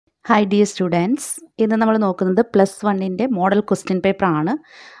Hi dear students, ഇന്ന് നമ്മൾ നോക്കുന്നത് +1 മോഡൽ ക്വസ്റ്റ്യൻ പേപ്പർ ആണ്.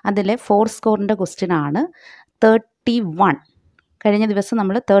 അതിലെ 4 സ്കോറിൻ്റെ ക്വസ്റ്റ്യൻ ആണ് 31. കഴിഞ്ഞ ദിവസം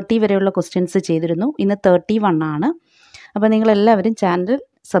നമ്മൾ 30 വരെയുള്ള ക്വസ്റ്റ്യൻസ് ചെയ്തിരുന്നു. ഇന്ന് 31 ആണ്. അപ്പോൾ നിങ്ങളെല്ലാവരും ചാനൽ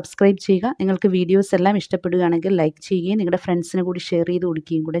സബ്സ്ക്രൈബ് ചെയ്യുക. നിങ്ങൾക്ക് വീഡിയോസ് എല്ലാം ഇഷ്ടപ്പെടുകയാണെങ്കിൽ ലൈക്ക് ചെയ്യുകയും നിങ്ങളുടെ ഫ്രണ്ട്സിന് കൂടി ഷെയർ ചെയ്ത്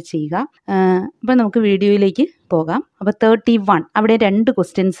കൊടുക്കുകയും കൂടെ ചെയ്യുക. അപ്പോൾ നമുക്ക് വീഡിയോയിലേക്ക് പോകാം. അപ്പോൾ 31 അവിടെ 2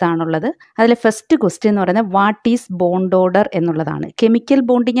 ക്വസ്റ്റ്യൻസ് ആണുള്ളത്. അതിലെ ഫസ്റ്റ് ക്വസ്റ്റ്യൻ എന്ന് പറയുന്നത് വാട്ട് ഈസ് ബോണ്ട് ഓർഡർ എന്നുള്ളതാണ്. Chemical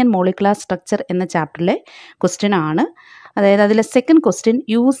bonding and molecular structure എന്ന ചാപ്റ്ററിലെ ക്വസ്റ്റ്യൻ ആണ്. അതായത് അതിലെ second question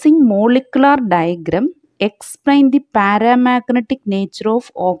using molecular diagram explain the paramagnetic nature of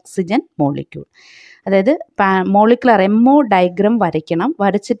oxygen molecule. അതായത് മോളിക്കുലാർ MO ഡയഗ്രം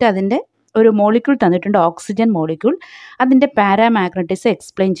വരച്ചിട്ട് അതിൻ്റെ ഒരു മോളിക്യൂൾ തന്നിട്ടുണ്ട്, ഓക്സിജൻ മോളിക്യൂൾ. അതിൻ്റെ പാരാമാഗ്നറ്റിസം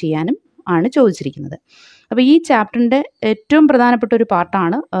എക്സ്പ്ലെയിൻ ചെയ്യാനും ആണ് ചോദിച്ചിരിക്കുന്നത്. അപ്പോൾ ഈ ചാപ്റ്ററിൻ്റെ ഏറ്റവും പ്രധാനപ്പെട്ട ഒരു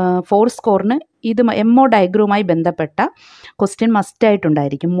പാർട്ടാണ് 4 സ്കോറിന് ഇത് MO ഡയഗ്രവുമായി ബന്ധപ്പെട്ട ക്വസ്റ്റ്യൻ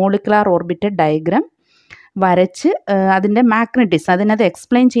മസ്റ്റായിട്ടുണ്ടായിരിക്കും. മോളിക്കുലാർ ഓർബിറ്റൽ ഡയഗ്രം വരച്ച് അതിൻ്റെ മാഗ്നറ്റിസം അതിനകത്ത്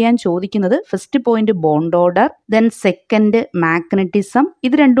എക്സ്പ്ലെയിൻ ചെയ്യാൻ ചോദിക്കുന്നത് first point bond order, then second magnetism.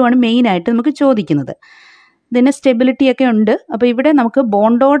 ഇത് രണ്ടുമാണ് മെയിനായിട്ട് നമുക്ക് ചോദിക്കുന്നത്. ഇതിന് സ്റ്റെബിലിറ്റി ഒക്കെ ഉണ്ട്. അപ്പോൾ ഇവിടെ നമുക്ക്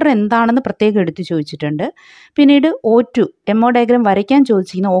ബോണ്ട് ഓർഡർ എന്താണെന്ന് പ്രത്യേകം എടുത്ത് ചോദിച്ചിട്ടുണ്ട്. പിന്നീട് O2 MO ഡയഗ്രാം വരയ്ക്കാൻ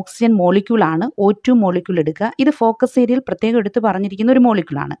ചോദിച്ചിരിക്കുന്ന ഓക്സിജൻ മോളിക്യൂളാണ്. O2 മോളിക്യൂൾ എടുക്കുക. ഇത് ഫോക്കസ് ഏരിയയിൽ പ്രത്യേകം എടുത്ത് പറഞ്ഞിരിക്കുന്ന ഒരു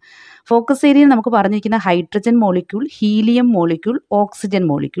മോളിക്യൂളാണ്. ഫോക്കസ് ഏരിയയിൽ നമുക്ക് പറഞ്ഞിരിക്കുന്ന hydrogen molecule, helium molecule, oxygen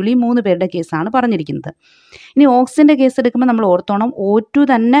molecule, ഈ 3 പേരുടെ കേസാണ് പറഞ്ഞിരിക്കുന്നത്. ഇനി ഓക്സിജൻ്റെ കേസ് എടുക്കുമ്പോൾ നമ്മൾ ഓർത്തോണം O2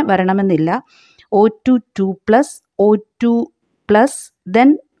 തന്നെ വരണമെന്നില്ല. O2 2+, O2 plus, then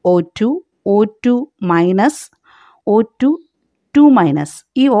O2 minus, O2 2-.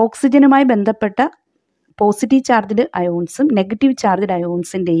 ഈ ഓക്സിജനുമായി ബന്ധപ്പെട്ട positive charged അയോൺസും negative charged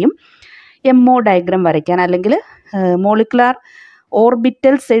അയോൺസിൻ്റെയും MO diagram വരയ്ക്കാൻ, അല്ലെങ്കിൽ മോളിക്കുലാർ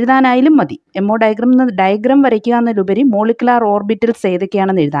ഓർബിറ്റൽസ് എഴുതാനായാലും മതി. MO ഡയഗ്രാം വരയ്ക്കുക എന്നതിലുപരി മോളിക്കുലാർ ഓർബിറ്റൽസ്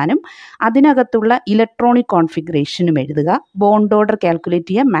ഏതൊക്കെയാണെന്ന് എഴുതാനും അതിനകത്തുള്ള ഇലക്ട്രോണിക് കോൺഫിഗറേഷനും എഴുതുക, ബോണ്ട് ഓർഡർ കാൽക്കുലേറ്റ്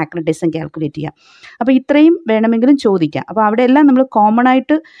ചെയ്യുക, മാഗ്നറ്റിസം കാൽക്കുലേറ്റ് ചെയ്യുക. അപ്പോൾ ഇത്രയും വേണമെങ്കിലും ചോദിക്കാം. അപ്പോൾ അവിടെ എല്ലാം നമ്മൾ കോമൺ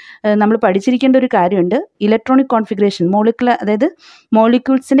ആയിട്ട് നമ്മൾ പഠിച്ചിരിക്കേണ്ട ഒരു കാര്യമുണ്ട്. ഇലക്ട്രോണിക് കോൺഫിഗറേഷൻ അതായത്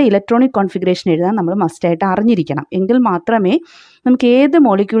മോളിക്യൂൾസിൻ്റെ ഇലക്ട്രോണിക് കോൺഫിഗറേഷൻ എഴുതാൻ നമ്മൾ മസ്റ്റായിട്ട് അറിഞ്ഞിരിക്കണം. എങ്കിൽ മാത്രമേ നമുക്ക് ഏത്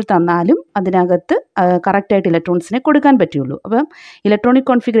മോളിക്യൂൾ തന്നാലും അതിനകത്ത് കറക്റ്റായിട്ട് ഇലക്ട്രോൺസിനെ കൊടുക്കാൻ പറ്റുള്ളൂ. അപ്പം electronic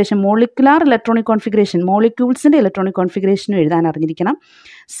configuration, molecular electronic configuration, മോളിക്യൂൾസിൻ്റെ electronic കോൺഫിഗറേഷനും എഴുതാൻ അറിഞ്ഞിരിക്കണം.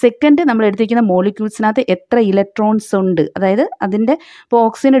 സെക്കൻഡ്, നമ്മൾ എടുത്തിരിക്കുന്ന മോളിക്യൂൾസിനകത്ത് എത്ര ഇലക്ട്രോൺസ് ഉണ്ട്. അതായത് അതിൻ്റെ ഇപ്പോൾ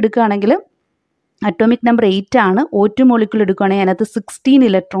ഓക്സിജൻ എടുക്കുകയാണെങ്കിൽ അറ്റോമിക് നമ്പർ 8 ആണ്. O2 മോളിക്യൂൾ എടുക്കുകയാണെങ്കിൽ അതിനകത്ത് 16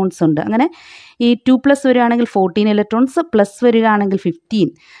 ഇലക്ട്രോൺസ് ഉണ്ട്. അങ്ങനെ ഈ 2+ വരികയാണെങ്കിൽ 14 ഇലക്ട്രോൺസ്, പ്ലസ് വരികയാണെങ്കിൽ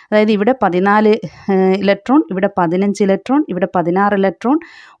 15. അതായത് ഇവിടെ 14 ഇലക്ട്രോൺ, ഇവിടെ 15 ഇലക്ട്രോൺ, ഇവിടെ 16 ഇലക്ട്രോൺ.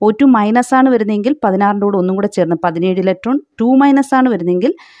 O2 മൈനസ് ആണ് വരുന്നതെങ്കിൽ 16ൻ്റെ കൂടെ ഒന്നും കൂടെ ചേർന്ന് 17 ഇലക്ട്രോൺ. 2 മൈനസ് ആണ്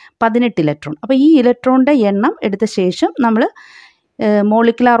വരുന്നതെങ്കിൽ 18 ഇലക്ട്രോൺ. അപ്പോൾ ഈ ഇലക്ട്രോണിൻ്റെ എണ്ണം എടുത്ത ശേഷം നമ്മൾ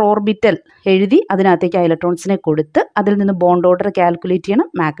മോളിക്കുലാർ ഓർബിറ്റൽ എഴുതി അതിനകത്തേക്ക് ആ ഇലക്ട്രോൺസിനെ കൊടുത്ത് അതിൽ നിന്ന് ബോണ്ട് ഓർഡർ കാൽക്കുലേറ്റ് ചെയ്യണം,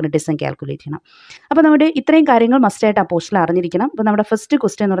 മാഗ്നറ്റിസം കാൽക്കുലേറ്റ് ചെയ്യണം. അപ്പോൾ നമ്മുടെ ഇത്രയും കാര്യങ്ങൾ മസ്റ്റായിട്ട് ആ പോസ്റ്റിൽ അറിഞ്ഞിരിക്കണം. അപ്പോൾ നമ്മുടെ ഫസ്റ്റ്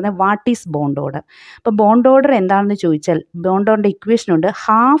ക്വസ്റ്റ്യൻ എന്ന് പറഞ്ഞാൽ വാട്ട് ഈസ് ബോണ്ട് ഓർഡർ. അപ്പോൾ ബോണ്ട് ഓർഡർ എന്താണെന്ന് ചോദിച്ചാൽ ബോണ്ട് ഓർഡറിൻ്റെ ഇക്വേഷൻ ഉണ്ട്,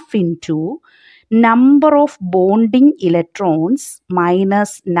 ½ into number of bonding electrons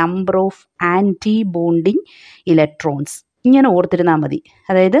minus number of anti bonding electrons. ഇങ്ങനെ ഓർത്തിരുന്നാൽ മതി.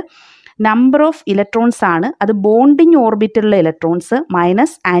 അതായത് നമ്പർ ഓഫ് ഇലക്ട്രോൺസ് ആണ്, അത് bonding ഓർബിറ്റലിലുള്ള electrons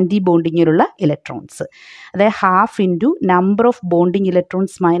minus anti ബോണ്ടിങ്ങിലുള്ള electrons. അതായത് ½ into number of bonding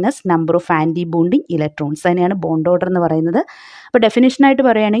electrons minus number of anti bonding electrons. അതിനെയാണ് bond order എന്ന് പറയുന്നത്. അപ്പോൾ ഡെഫിനേഷനായിട്ട്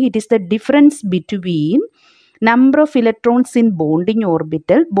പറയുകയാണെങ്കിൽ it is the difference between number of electrons in bonding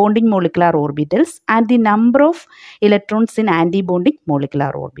molecular orbitals and the number of electrons in anti-bonding molecular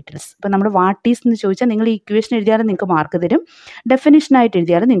orbitals. അപ്പോൾ നമ്മൾ what is എന്ന് ചോദിച്ചാൽ നിങ്ങൾ ഈ ഇക്വേഷൻ എഴുതിയാലും നിങ്ങൾക്ക് മാർക്ക് തരും, ഡെഫിനേഷനായിട്ട്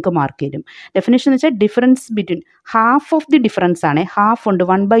എഴുതിയാലും നിങ്ങൾക്ക് മാർക്ക് തരും. ഡെഫിനേഷൻ എന്ന് വെച്ചാൽ difference between half of the difference ആണ്, ഹാഫ് ഉണ്ട്,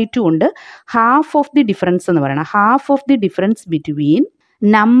 1/2 ഉണ്ട്, ഹാഫ് ഓഫ് ദി ഡിഫറൻസ് എന്ന് പറയണം. Half of the difference between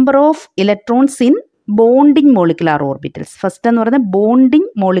number of electrons in bonding molecular orbitals. First എന്ന് പറയുന്നത് bonding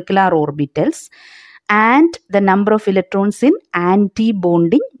molecular orbitals and the number of electrons in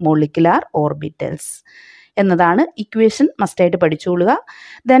anti-bonding molecular orbitals എന്നതാണ് equation. മസ്റ്റായിട്ട് പഠിച്ചോളുക.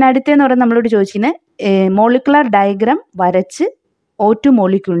 Then അടുത്തെന്ന് പറയുന്നത് നമ്മളോട് ചോദിച്ചിരിക്കുന്നത് മോളിക്കുലാർ ഡയഗ്രാം വരച്ച് O2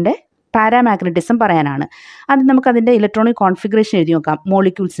 മോളിക്യൂളിൻ്റെ പാരാമാഗ്നറ്റിസം പറയാനാണ്. അത് നമുക്കതിൻ്റെ ഇലക്ട്രോണിക് കോൺഫിഗറേഷൻ എഴുതി നോക്കാം.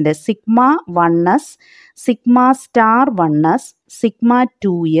 മോളിക്യൂൾസിൻ്റെ σ1s, σ*1s,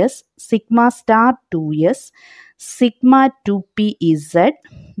 σ2s, σ*2s, σ2pz,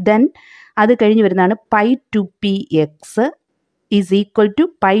 then അത് കഴിഞ്ഞ് വരുന്നതാണ് π2px is equal to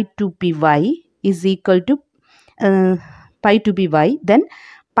π2py is equal to π2py, then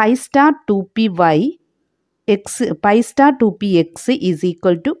π*2py x, π*2px is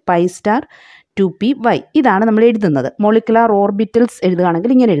equal to π*2py 2p(y). ഇതാണ് നമ്മൾ എഴുതുന്നത്. മോളിക്കുലാർ ഓർബിറ്റൽസ്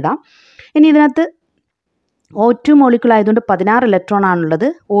എഴുതുകയാണെങ്കിൽ ഇങ്ങനെ എഴുതാം. ഇനി ഇതിനകത്ത് O2 മോളിക്യൂൾ ആയതുകൊണ്ട് 16 ഇലക്ട്രോൺ ആണുള്ളത്.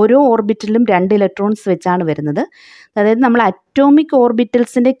 ഓരോ ഓർബിറ്റലിലും 2 ഇലക്ട്രോൺസ് വെച്ചാണ് വരുന്നത്. അതായത് നമ്മൾ അറ്റോമിക്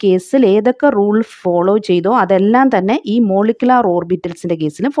ഓർബിറ്റൽസിൻ്റെ കേസിൽ ഏതൊക്കെ റൂൾ ഫോളോ ചെയ്തോ അതെല്ലാം തന്നെ ഈ മോളിക്കുലാർ ഓർബിറ്റൽസിൻ്റെ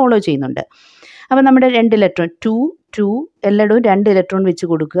കേസിലും ഫോളോ ചെയ്യുന്നുണ്ട്. അപ്പോൾ നമ്മുടെ 2 ഇലക്ട്രോൺ 2 2 എല്ലായിടവും 2 ഇലക്ട്രോൺ വെച്ച്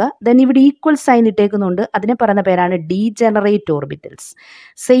കൊടുക്കുക. ദെൻ ഇവിടെ ഈക്വൽ സൈൻ ഇട്ടേക്കുന്നുണ്ട്. അതിനെ പറയുന്ന പേരാണ് ഡീജനറേറ്റ് ഓർബിറ്റൽസ്.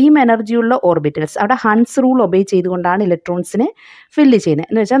 Same എനർജിയുള്ള orbitals. അവിടെ ഹൺസ് റൂൾ ഒബേ ചെയ്തുകൊണ്ടാണ് ഇലക്ട്രോൺസിനെ ഫില്ല് ചെയ്യുന്നത്.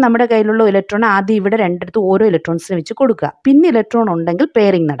 എന്ന് വെച്ചാൽ നമ്മുടെ കയ്യിലുള്ള ഇലക്ട്രോൺ ആദ്യം ഇവിടെ രണ്ടിടത്ത് ഓരോ ഇലക്ട്രോൺസിനെ വെച്ച് കൊടുക്കുക. പിന്നെ ഇലക്ട്രോൺ ഉണ്ടെങ്കിൽ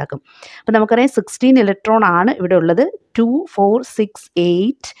പെയറിംഗ് നടക്കും. അപ്പോൾ നമുക്കറിയാം 16 ഇലക്ട്രോൺ ആണ് ഇവിടെ ഉള്ളത്. 2 4 6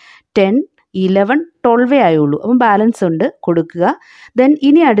 8 10 11 12 ആയുള്ളൂ. അപ്പം ബാലൻസ് ഉണ്ട്, കൊടുക്കുക. ദെൻ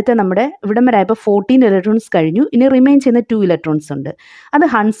ഇനി അടുത്ത നമ്മുടെ ഇവിടം വരെ ആയപ്പോൾ 14 ഇലക്ട്രോൺസ് കഴിഞ്ഞു. ഇനി റിമെയിൻ ചെയ്യുന്ന 2 ഇലക്ട്രോൺസ് ഉണ്ട്. അത്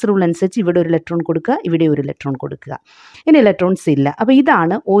ഹൺസ് റൂൾ അനുസരിച്ച് ഇവിടെ ഒരു ഇലക്ട്രോൺ കൊടുക്കുക, ഇവിടെ ഒരു ഇലക്ട്രോൺ കൊടുക്കുക. ഇനി ഇലക്ട്രോൺസ് ഇല്ല. അപ്പോൾ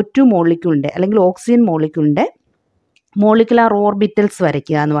ഇതാണ് O2 മോളിക്യൂളിൻ്റെ അല്ലെങ്കിൽ ഓക്സിജൻ മോളിക്യൂളിൻ്റെ മോളിക്കുലാർ ഓർബിറ്റൽസ്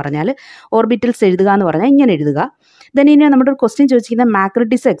വരയ്ക്കുക എന്ന് പറഞ്ഞാൽ, ഓർബിറ്റൽസ് എഴുതുക എന്ന് പറഞ്ഞാൽ ഇങ്ങനെ എഴുതുക. ദെൻ ഇനി നമ്മുടെ ഒരു ക്വസ്റ്റ്യൻ ചോദിച്ചിരിക്കുന്നത്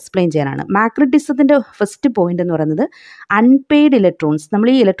മാഗ്നറ്റിസം എക്സ്പ്ലെയിൻ ചെയ്യാനാണ്. മാഗ്നറ്റിസത്തിൻ്റെ ഫസ്റ്റ് പോയിന്റ് എന്ന് പറയുന്നത് അൺപെയ്ഡ് ഇലക്ട്രോൺസ്. നമ്മൾ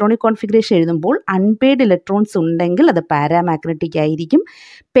ഈ ഇലക്ട്രോണിക് കോൺഫിഗറേഷൻ എഴുതുമ്പോൾ അൺപെയ്ഡ് ഇലക്ട്രോൺസ് ഉണ്ടെങ്കിൽ അത് പാരാമാഗ്നറ്റിക് ആയിരിക്കും.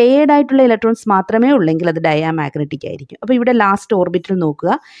 പെയ്ഡ് ആയിട്ടുള്ള ഇലക്ട്രോൺസ് മാത്രമേ ഉള്ളെങ്കിൽ അത് ഡയാമാഗ്നറ്റിക് ആയിരിക്കും. അപ്പോൾ ഇവിടെ ലാസ്റ്റ് ഓർബിറ്റൽ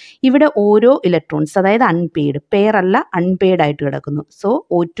നോക്കുക. ഇവിടെ ഓരോ ഇലക്ട്രോൺസ്, അതായത് അൺപെയ്ഡ്, പെയർ അല്ല അൺപെയ്ഡ് ആയിട്ട് കിടക്കുന്നു. സോ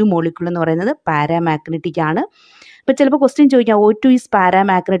O2 മോളിക്യൂൾ എന്ന് പറയുന്നത് പാരാമാഗ്നറ്റിക് ആണ്. അപ്പോൾ ചിലപ്പോൾ ക്വസ്റ്റ്യൻ ചോദിക്കാം O2 ഈസ്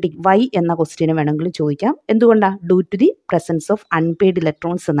പാരാമാഗ്നറ്റിക് വൈ എന്ന ക്വസ്റ്റ്യന് വേണമെങ്കിലും ചോദിക്കാം. എന്തുകൊണ്ടാണ്? Due to the presence of unpaired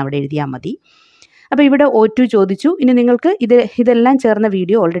electrons എന്ന് അവിടെ എഴുതിയാൽ മതി. അപ്പോൾ ഇവിടെ O2 ചോദിച്ചു. ഇനി നിങ്ങൾക്ക് ഇതെല്ലാം ചേർന്ന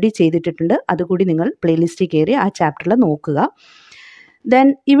വീഡിയോ ഓൾറെഡി ചെയ്തിട്ടുണ്ട്. അതുകൂടി നിങ്ങൾ പ്ലേലിസ്റ്റിൽ കയറി ആ ചാപ്റ്ററിൽ നോക്കുക. ദെൻ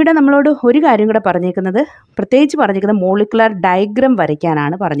ഇവിടെ നമ്മളോട് ഒരു കാര്യം കൂടെ പറഞ്ഞേക്കുന്നത്, പ്രത്യേകിച്ച് പറഞ്ഞേക്കുന്നത് മോളിക്കുലാർ ഡയഗ്രം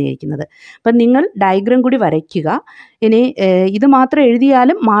വരയ്ക്കാനാണ് പറഞ്ഞിരിക്കുന്നത്. അപ്പം നിങ്ങൾ ഡയഗ്രം കൂടി വരയ്ക്കുക. ഇനി ഇത് മാത്രം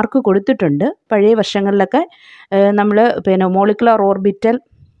എഴുതിയാലും മാർക്ക് കൊടുത്തിട്ടുണ്ട്. പഴയ വർഷങ്ങളിലൊക്കെ നമ്മൾ മോളിക്കുലാർ ഓർബിറ്റൽ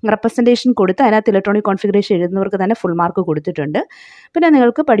റെപ്രസെൻറ്റേഷൻ കൊടുത്ത് അതിനകത്ത് ഇലക്ട്രോണിക് കോൺഫിഗറേഷൻ എഴുതുന്നവർക്ക് തന്നെ ഫുൾ മാർക്ക് കൊടുത്തിട്ടുണ്ട്. പിന്നെ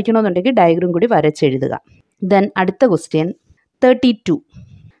നിങ്ങൾക്ക് പഠിക്കണമെന്നുണ്ടെങ്കിൽ ഡയഗ്രം കൂടി വരച്ചെഴുതുക. ദെൻ അടുത്ത ക്വസ്റ്റ്യൻ 32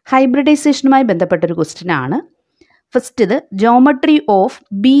 ഹൈബ്രിഡൈസേഷനുമായി ബന്ധപ്പെട്ടൊരു ക്വസ്റ്റ്യനാണ്. ഫസ്റ്റ് ഇത് ജോമെട്രി ഓഫ്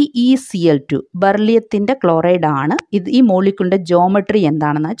BeCl2 ബെർലിയത്തിൻ്റെ ക്ലോറൈഡ് ആണ്. ഈ മോളിക്യൂളിൻ്റെ ജോമെട്രി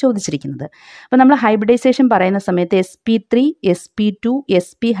എന്താണെന്നാണ് ചോദിച്ചിരിക്കുന്നത്. അപ്പോൾ നമ്മൾ ഹൈബ്രിഡൈസേഷൻ പറയുന്ന സമയത്ത് sp3 sp2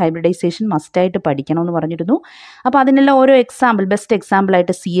 sp ഹൈബ്രിഡൈസേഷൻ മസ്റ്റായിട്ട് പഠിക്കണമെന്ന് പറഞ്ഞിരുന്നു. അപ്പോൾ അതിനെല്ലാം ഓരോ example, best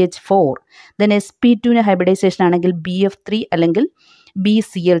എക്സാമ്പിളായിട്ട് CH4, then sp2 hybridisation ആണെങ്കിൽ BF3 അല്ലെങ്കിൽ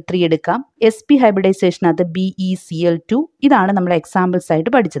BCl3 എടുക്കാം. sp ഹൈബ്രിഡൈസേഷനകത്ത് BeCl2. ഇതാണ് നമ്മൾ എക്സാമ്പിൾസ്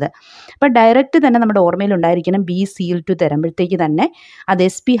ആയിട്ട് പഠിച്ചത്. അപ്പോൾ ഡയറക്റ്റ് തന്നെ നമ്മുടെ ഓർമ്മയിൽ ഉണ്ടായിരിക്കണം BeCl2 തരുമ്പോഴത്തേക്ക് തന്നെ അത്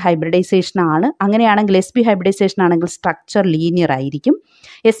sp ഹൈബ്രിഡൈസേഷൻ ആണ്. അങ്ങനെയാണെങ്കിൽ sp ഹൈബ്രിഡൈസേഷൻ ആണെങ്കിൽ സ്ട്രക്ചർ ലീനിയർ ആയിരിക്കും.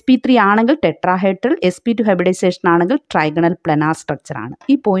 sp3 ആണെങ്കിൽ ടെട്രാഹെഡ്രൽ, sp2 ഹൈബ്രിഡൈസേഷൻ ആണെങ്കിൽ ട്രൈഗണൽ പ്ലനാർ സ്ട്രക്ചർ ആണ്.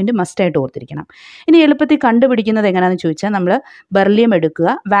 ഈ പോയിന്റ് മസ്റ്റായിട്ട് ഓർത്തിരിക്കണം. ഇനി എളുപ്പത്തിൽ കണ്ടുപിടിക്കുന്നത് എങ്ങനെയാണെന്ന് ചോദിച്ചാൽ നമ്മൾ ബെർലിയം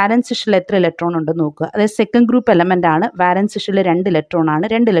എടുക്കുക. വാലൻസ് ഷെല്ലിൽ എത്ര ഇലക്ട്രോൺ ഉണ്ടെന്ന് നോക്കുക. അതായത് സെക്കൻഡ് ഗ്രൂപ്പ് എലമെൻ്റ് ആണ്. വാലൻസ് ഷെല്ലിൽ 2 ഇലക്ട്രോൺ ആണ്.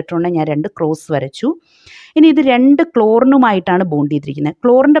 2 ഇലക്ട്രോണിനെ ഞാൻ 2 ക്രോസ് വരച്ചു. ഇനി ഇത് 2 ക്ലോറിനുമായിട്ടാണ് ബോണ്ട് ചെയ്തിരിക്കുന്നത്.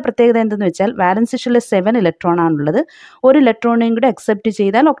 ക്ലോറിൻ്റെ പ്രത്യേകത എന്തെന്ന് വെച്ചാൽ വാലൻസ് ഷെല്ലിൽ 7 ഇലക്ട്രോൺ ആണുള്ളത്. ഒരു ഇലക്ട്രോണിനും കൂടെ അക്സെപ്റ്റ്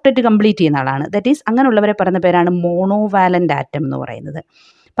ചെയ്താൽ ഒക്ടറ്റ് കംപ്ലീറ്റ് ചെയ്യുന്ന ആളാണ്. ദാറ്റ് ഈസ് അങ്ങനെയുള്ളവരെ പറയുന്ന പേരാണ് മോണോവാലൻ്റ് ആറ്റം എന്ന് പറയുന്നത്.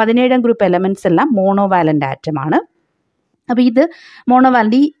 17 ഗ്രൂപ്പ് എലമെൻറ്റ്സ് എല്ലാം മോണോവാലൻ്റ് ആറ്റമാണ്. അപ്പോൾ ഇത്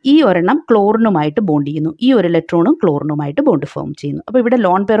മോണോവാലൻ്റ് ഈ ഒരെണ്ണം ക്ലോറിനുമായിട്ട് ബോണ്ട് ചെയ്യുന്നു. ഈ ഒരു ഇലക്ട്രോണും ക്ലോറിനുമായിട്ട് ബോണ്ട് ഫോം ചെയ്യുന്നു. അപ്പോൾ ഇവിടെ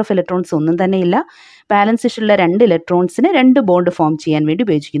ലോൺ പെയർ ഓഫ് ഇലക്ട്രോൺസ് ഒന്നും തന്നെ ഇല്ല. ബാലൻസ് ഷെല്ലിലുള്ള 2 ഇലക്ട്രോൺസിന് 2 ബോണ്ട് ഫോം ചെയ്യാൻ വേണ്ടി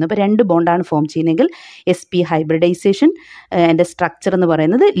ഉപയോഗിക്കുന്നു. അപ്പോൾ 2 ബോണ്ടാണ് ഫോം ചെയ്യുന്നതെങ്കിൽ sp ഹൈബ്രിഡൈസേഷൻ എൻ്റെ സ്ട്രക്ചർ എന്ന്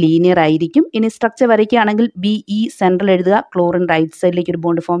പറയുന്നത് ലീനിയർ ആയിരിക്കും. ഇനി സ്ട്രക്ചർ വരയ്ക്കുകയാണെങ്കിൽ BE സെൻട്രൽ എഴുതുക. ക്ലോറിൻ റൈറ്റ് സൈഡിലേക്ക് ഒരു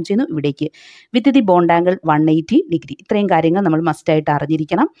ബോണ്ട് ഫോം ചെയ്യുന്നു. ഇവിടേക്ക് with the bond angle 180 degree. ഇത്രയും കാര്യങ്ങൾ നമ്മൾ മസ്റ്റായിട്ട്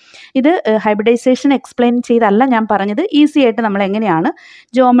അറിഞ്ഞിരിക്കണം. ഇത് ഹൈബ്രിഡൈസേഷൻ എക്സ്പ്ലെയിൻ ചെയ്തല്ല ഞാൻ പറഞ്ഞത്. ഈസി ആയിട്ട് നമ്മൾ എങ്ങനെയാണ്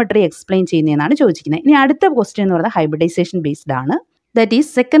ജോമെട്രി എക്സ്പ്ലെയിൻ ചെയ്യുന്നതെന്നാണ് ചോദിച്ചിരിക്കുന്നത്. ഇനി അടുത്ത ക്വസ്റ്റ്യൻ എന്ന് പറയുന്നത് ഹൈബ്രിഡൈസേഷൻ ബേസ്ഡ് ആണ്. That is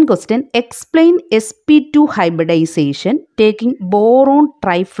second question, explain sp2 hybridization taking boron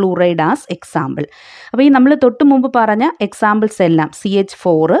trifluoride as example. അപ്പോൾ ഈ നമ്മൾ തൊട്ട് മുമ്പ് പറഞ്ഞ എക്സാമ്പിൾസ് എല്ലാം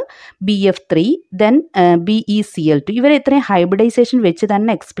CH4, BF3, ദെൻ BeCl2 ഇവരെ ഇത്രയും ഹൈബ്രിഡൈസേഷൻ വെച്ച്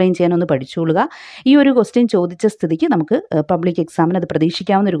തന്നെ എക്സ്പ്ലെയിൻ ചെയ്യാനൊന്ന് പഠിച്ചോളുക. ഈ ഒരു ക്വസ്റ്റ്യൻ ചോദിച്ച സ്ഥിതിക്ക് നമുക്ക് പബ്ലിക് എക്സാമിന് അത്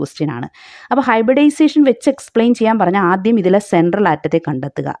പ്രതീക്ഷിക്കാവുന്ന ഒരു ക്വസ്റ്റ്യൻ ആണ്. അപ്പോൾ ഹൈബ്രിഡൈസേഷൻ വെച്ച് എക്സ്പ്ലെയിൻ ചെയ്യാൻ പറഞ്ഞാൽ ആദ്യം ഇതിലെ സെൻട്രൽ ആറ്റത്തെ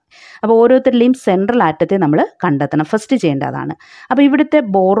കണ്ടെത്തുക. അപ്പോൾ ഓരോരുത്തരുടെയും സെൻട്രൽ ആറ്റത്തെ നമ്മൾ കണ്ടെത്തണം. ഫസ്റ്റ് ചെയ്യേണ്ടതാണ്. അപ്പോൾ ഇവിടുത്തെ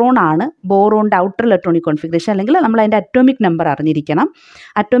ബോറോൺ ആണ്. ബോറോണിൻ്റെ ഔട്ടർ ഇലക്ട്രോണിക് കോൺഫിഗറേഷൻ അല്ലെങ്കിൽ നമ്മൾ അതിൻ്റെ അറ്റോമിക് നമ്പർ അറിഞ്ഞിരിക്കണം.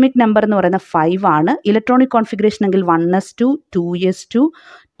 അറ്റോമിക് നമ്പർ എന്ന് പറയുന്നത് 5 ആണ്. ഇലക്ട്രോണിക് കോൺഫിഗറേഷൻ എങ്കിൽ 1s2 2s2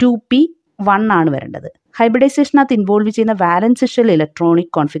 2p1 ആണ് വരേണ്ടത്. ഹൈബ്രിഡൈസേഷനകത്ത് ഇൻവോൾവ് ചെയ്യുന്ന വാലൻസ് ഷെൽ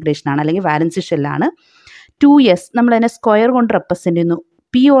ഇലക്ട്രോണിക് കോൺഫിഗറേഷൻ ആണ് അല്ലെങ്കിൽ വാലൻസ് ഷെല്ലാണ്. 2s നമ്മൾ അതിനെ സ്ക്വയർ കൊണ്ട് റെപ്രസെൻ്റ് ചെയ്യുന്നു.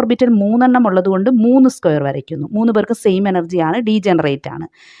 p ഓർബിറ്റൽ 3 എണ്ണം ഉള്ളതുകൊണ്ട് 3 സ്ക്വയർ വരയ്ക്കുന്നു. 3 പേർക്ക് സെയിം എനർജിയാണ്, ഡീജനറേറ്റ് ആണ്.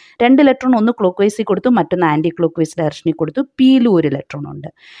 2 ഇലക്ട്രോൺ ഒന്ന് ക്ലോക്ക് വൈസിൽ കൊടുത്തു, മറ്റൊന്ന് ആൻറ്റി ക്ലോക്ക് വൈസ് ഡയറക്ഷനിൽ കൊടുത്തു. പിയിലും ഒരു ഇലക്ട്രോൺ ഉണ്ട്.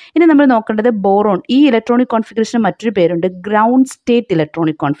 ഇനി നമ്മൾ നോക്കേണ്ടത് ബോറോൺ. ഈ ഇലക്ട്രോണിക് കോൺഫിഗറേഷന് മറ്റൊരു പേരുണ്ട്, ground state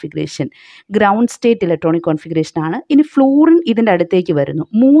electronic configuration. Ground state electronic configuration ആണ്. ഇനി ഫ്ലൂറിൻ ഇതിൻ്റെ അടുത്തേക്ക് വരുന്നു.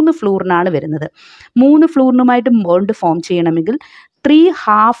 3 ഫ്ലൂറിനാണ് വരുന്നത്. 3 ഫ്ലൂറിനുമായിട്ട് ബോണ്ട് ഫോം ചെയ്യണമെങ്കിൽ 3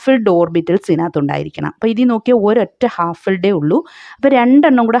 ഹാഫ് ഫിൽഡ് ഓർബിറ്റൽസ് ഇതിനകത്തുണ്ടായിരിക്കണം. അപ്പോൾ ഇതിൽ നോക്കിയാൽ ഒരൊറ്റ ഹാഫ് ഫിൽഡേ ഉള്ളൂ. അപ്പോൾ 2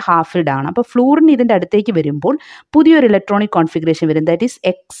 എണ്ണം കൂടെ ഹാഫ് ഫിൽഡ് ആണ്. അപ്പോൾ ഫ്ലൂറിൻ ഇതിൻ്റെ അടുത്തേക്ക് വരുമ്പോൾ പുതിയൊരു ഇലക്ട്രോണിക് കോൺഫിഗറേഷൻ വരും. That is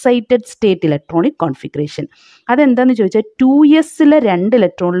excited state electronic configuration. അതെന്താണെന്ന് ചോദിച്ചാൽ 2s-ലെ 2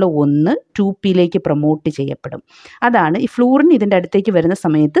 ഇലക്ട്രോണിൽ ഒന്ന് 2p-യിലേക്ക് പ്രൊമോട്ട് ചെയ്യപ്പെടും. അതാണ് ഈ ഫ്ലൂറിൻ ഇതിൻ്റെ അടുത്തേക്ക് വരുന്ന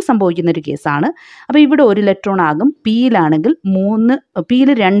സമയത്ത് സംഭവിക്കുന്ന ഒരു കേസാണ്. അപ്പോൾ ഇവിടെ ഒരു ഇലക്ട്രോൺ ആകും, പിയിലാണെങ്കിൽ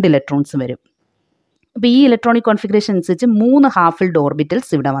പിയിൽ 2 ഇലക്ട്രോൺസ് വരും. അപ്പോൾ ഈ ഇലക്ട്രോണിക് കോൺഫിഗറേഷൻ അനുസരിച്ച് 3 ഹാഫ് ഫിൽഡ്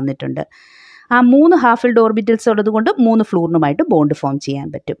ഓർബിറ്റൽസ് ഇവിടെ വന്നിട്ടുണ്ട്. ആ 3 ഹാഫ് ഫിൽഡ് ഓർബിറ്റൽസ് ഉള്ളതുകൊണ്ട് 3 ഫ്ലൂറിനുമായിട്ട് ബോണ്ട് ഫോം ചെയ്യാൻ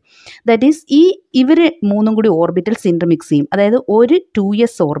പറ്റും. ദാറ്റ് ഈസ് ഇവർ 3 കൂടി ഓർബിറ്റൽസ് ഇൻ്റർമിക്സ് ചെയ്യും. അതായത് ഒരു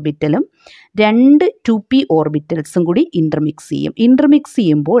 2s ഓർബിറ്റലും 2 2p ഓർബിറ്റൽസും കൂടി ഇൻ്റർമിക്സ് ചെയ്യും. ഇൻ്റർമിക്സ്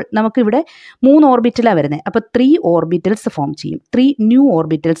ചെയ്യുമ്പോൾ നമുക്കിവിടെ 3 ഓർബിറ്റലാണ് വരുന്നത്. അപ്പോൾ 3 ഓർബിറ്റൽസ് ഫോം ചെയ്യും. 3 ന്യൂ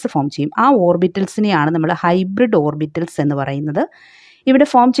ഓർബിറ്റൽസ് ഫോം ചെയ്യും. ആ ഓർബിറ്റൽസിനെയാണ് നമ്മൾ ഹൈബ്രിഡ് ഓർബിറ്റൽസ് എന്ന് പറയുന്നത്. ഇവിടെ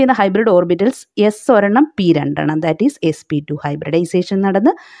ഫോം ചെയ്യുന്ന ഹൈബ്രിഡ് ഓർബിറ്റൽസ് എസ് ഒരെണ്ണം പി 2 എണ്ണം, ദാറ്റ് ഈസ് sp2. ഹൈബ്രിഡൈസേഷൻ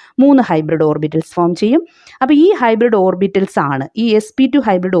നടന്ന് 3 ഹൈബ്രിഡ് ഓർബിറ്റൽസ് ഫോം ചെയ്യും. അപ്പോൾ ഈ ഹൈബ്രിഡ് ഓർബിറ്റൽസ് ആണ്, ഈ sp2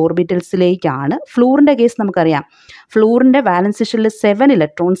 ഹൈബ്രിഡ് ഓർബിറ്റൽസിലേക്കാണ് ഫ്ലൂറിൻ്റെ കേസ് നമുക്കറിയാം. ഫ്ലൂറിൻ്റെ വാലൻസ് ഷെല്ലിൽ 7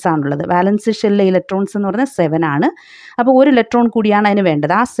 ഇലക്ട്രോൺസ് ആണുള്ളത്. വാലൻസ് ഷെല്ലിലെ ഇലക്ട്രോൺസ് എന്ന് പറഞ്ഞാൽ 7 ആണ്. അപ്പോൾ ഒരു ഇലക്ട്രോൺ കൂടിയാണ് അതിന്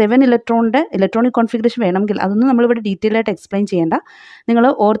വേണ്ടത്. ആ 7 ഇലക്ട്രോണിൻ്റെ ഇലക്ട്രോണിക് കോൺഫിഗറേഷൻ വേണമെങ്കിൽ അതൊന്നും നമ്മളിവിടെ ഡീറ്റെയിൽ ആയിട്ട് എക്സ്പ്ലെയിൻ ചെയ്യേണ്ട, നിങ്ങൾ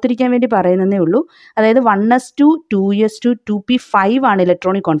ഓർത്തിരിക്കാൻ വേണ്ടി പറയുന്നതേ ഉള്ളൂ. അതായത് 1s2 2s2 2p5 ആണ്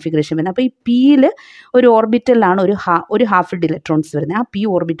ഇലക്ട്രോണിക് കോൺഫിഗറേഷൻ വരുന്നത്. അപ്പോൾ ഈ പിയിൽ ഒരു ഓർബിറ്റലിലാണ് ഒരു ഹാഫ് ഫിൽഡ് ഇലക്ട്രോൺസ് വരുന്നത്. ആ P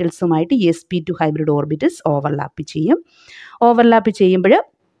ഓർബിറ്റൽസുമായിട്ട് sp2 hybrid orbitals overlap ചെയ്യും. ഓവർലാപ്പ് ചെയ്യുമ്പോൾ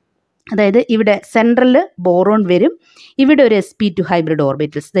അതായത് ഇവിടെ സെൻട്രലിൽ ബോറോൺ വരും, ഇവിടെ ഒരു sp2 hybrid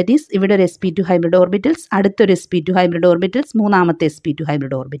orbitals, that is ഇവിടെ ഒരു sp2 ഹൈബ്രിഡ് ഓർബിറ്റൽസ്, അടുത്തൊരു sp2 ഹൈബ്രിഡ് ഓർബിറ്റൽസ്, മൂന്നാമത്തെ sp2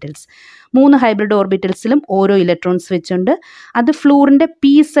 ഹൈബ്രിഡ് ഓർബിറ്റൽസ്. 3 ഹൈബ്രിഡ് ഓർബിറ്റൽസിലും ഓരോ ഇലക്ട്രോൺസ് വെച്ചുണ്ട്. അത് ഫ്ലൂറിൻ്റെ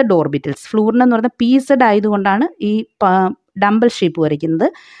pz ഓർബിറ്റൽസ്. ഫ്ലൂറിൻ എന്ന് പറഞ്ഞാൽ pz ആയതുകൊണ്ടാണ് ഈ ഡംബൽ ഷേപ്പ് വരയ്ക്കുന്നത്.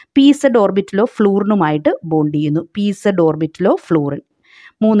 pz ഓർബിറ്റലോ ഫ്ലൂറിനുമായിട്ട് ബോണ്ട് ചെയ്യുന്നു. pz ഓർബിറ്റലോ fluorine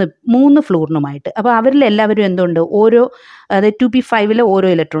 3 ഫ്ലൂറിനുമായിട്ട്. അപ്പോൾ അവരിൽ എല്ലാവരും എന്തുണ്ട്, അതായത് 2p5-ൽ ഓരോ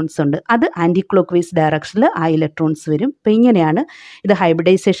ഇലക്ട്രോൺസ് ഉണ്ട്. അത് ആൻറ്റി ക്ലോക്ക് വൈസ് ഡയറക്ഷനിൽ ആ ഇലക്ട്രോൺസ് വരും. അപ്പോൾ ഇങ്ങനെയാണ് ഇത്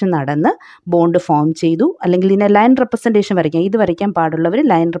ഹൈബ്രിഡൈസേഷൻ നടന്ന് ബോണ്ട് ഫോം ചെയ്തു. അല്ലെങ്കിൽ ഇതിനെ ലൈൻ റെപ്രസെൻറ്റേഷൻ വരയ്ക്കാം. ഇത് വരയ്ക്കാൻ പാടുള്ളവർ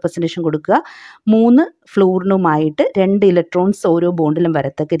ലൈൻ റെപ്രസെൻറ്റേഷൻ കൊടുക്കുക. 3 ഫ്ലൂറിനുമായിട്ട് 2 ഇലക്ട്രോൺസ് ഓരോ ബോണ്ടിലും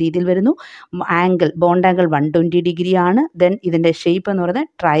വരത്തക്ക രീതിയിൽ വരുന്നു. ബോണ്ട് ആംഗിൾ 120 ഡിഗ്രി ആണ്. ദെൻ ഇതിൻ്റെ ഷേപ്പ് എന്ന്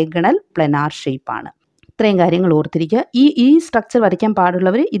പറയുന്നത് ട്രൈഗണൽ പ്ലെനാർ ഷേപ്പാണ്. ഇത്രയും കാര്യങ്ങൾ ഓർത്തിരിക്കുക. ഈ സ്ട്രക്ചർ വരയ്ക്കാൻ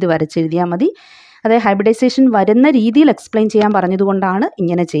പാടുള്ളവർ ഇത് വരച്ചെഴുതിയാൽ മതി. അതായത് ഹൈബ്രിഡൈസേഷൻ വരുന്ന രീതിയിൽ എക്സ്പ്ലെയിൻ ചെയ്യാൻ പറഞ്ഞതുകൊണ്ടാണ്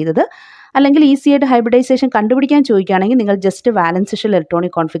ഇങ്ങനെ ചെയ്തത്. അല്ലെങ്കിൽ ഈസി ആയിട്ട് ഹൈബ്രിഡൈസേഷൻ കണ്ടുപിടിക്കാൻ ചോദിക്കുകയാണെങ്കിൽ നിങ്ങൾ ജസ്റ്റ് വാലൻസ് ഷെൽ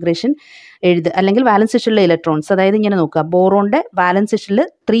ഇലക്ട്രോണിക് കോൺഫിഗറേഷൻ എഴുതുക. അല്ലെങ്കിൽ വാലൻസ് ഷെല്ലിലെ ഇലക്ട്രോൺസ്, അതായത് ഇങ്ങനെ നോക്കുക, ബോറോണിൻ്റെ വാലൻസ് ഷെല്ലിൽ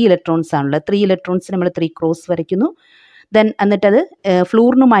 3 ഇലക്ട്രോൺസ് ആണുള്ളത്. 3 ഇലക്ട്രോൺസ് നമ്മൾ 3 ക്രോസ് വരയ്ക്കുന്നു. ദെൻ എന്നിട്ടത്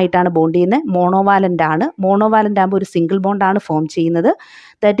ഫ്ലൂറിനുമായിട്ടാണ് ബോണ്ട് ചെയ്യുന്നത്. മോണോവാലൻ്റ് ആണ്. മോണോവാലൻ്റ് ആകുമ്പോൾ ഒരു സിംഗിൾ ബോണ്ടാണ് ഫോം ചെയ്യുന്നത്.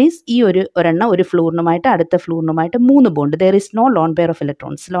 ദാറ്റ് ഈസ് ഈ ഒരെണ്ണം ഒരു ഫ്ലൂറിനുമായിട്ട് അടുത്ത ഫ്ലൂറിനുമായിട്ട് 3 bond. There is no lone pair of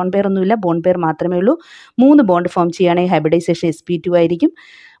electrons. Lone pair ഒന്നുമില്ല, ബോണ്ട് പെയർ മാത്രമേ ഉള്ളൂ. 3 ബോണ്ട് ഫോം ചെയ്യുകയാണെങ്കിൽ ഹൈബ്രിഡൈസേഷൻ sp2 ആയിരിക്കും.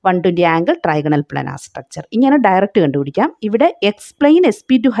 120 ആംഗിൾ ട്രൈഗണൽ പ്ലാനാർ സ്ട്രക്ചർ. ഇങ്ങനെ ഡയറക്റ്റ് കണ്ടുപിടിക്കാം. ഇവിടെ എക്സ്പ്ലെയിൻ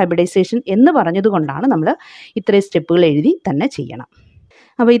sp2 ഹൈബ്രിഡൈസേഷൻ എന്ന് പറഞ്ഞതുകൊണ്ടാണ് നമ്മൾ ഇത്രയും സ്റ്റെപ്പുകൾ എഴുതി തന്നെ ചെയ്യണം.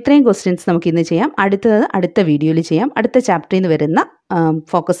 അപ്പോൾ ഇത്രയും ക്വസ്റ്റ്യൻസ് നമുക്ക് ഇന്ന് ചെയ്യാം. അടുത്ത വീഡിയോയിൽ ചെയ്യാം. അടുത്ത ചാപ്റ്ററിൽ നിന്ന് വരുന്ന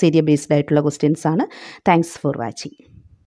ഫോക്കസ് ഏരിയ ബേസ്ഡ് ആയിട്ടുള്ള ക്വസ്റ്റ്യൻസ് ആണ്. Thanks for watching.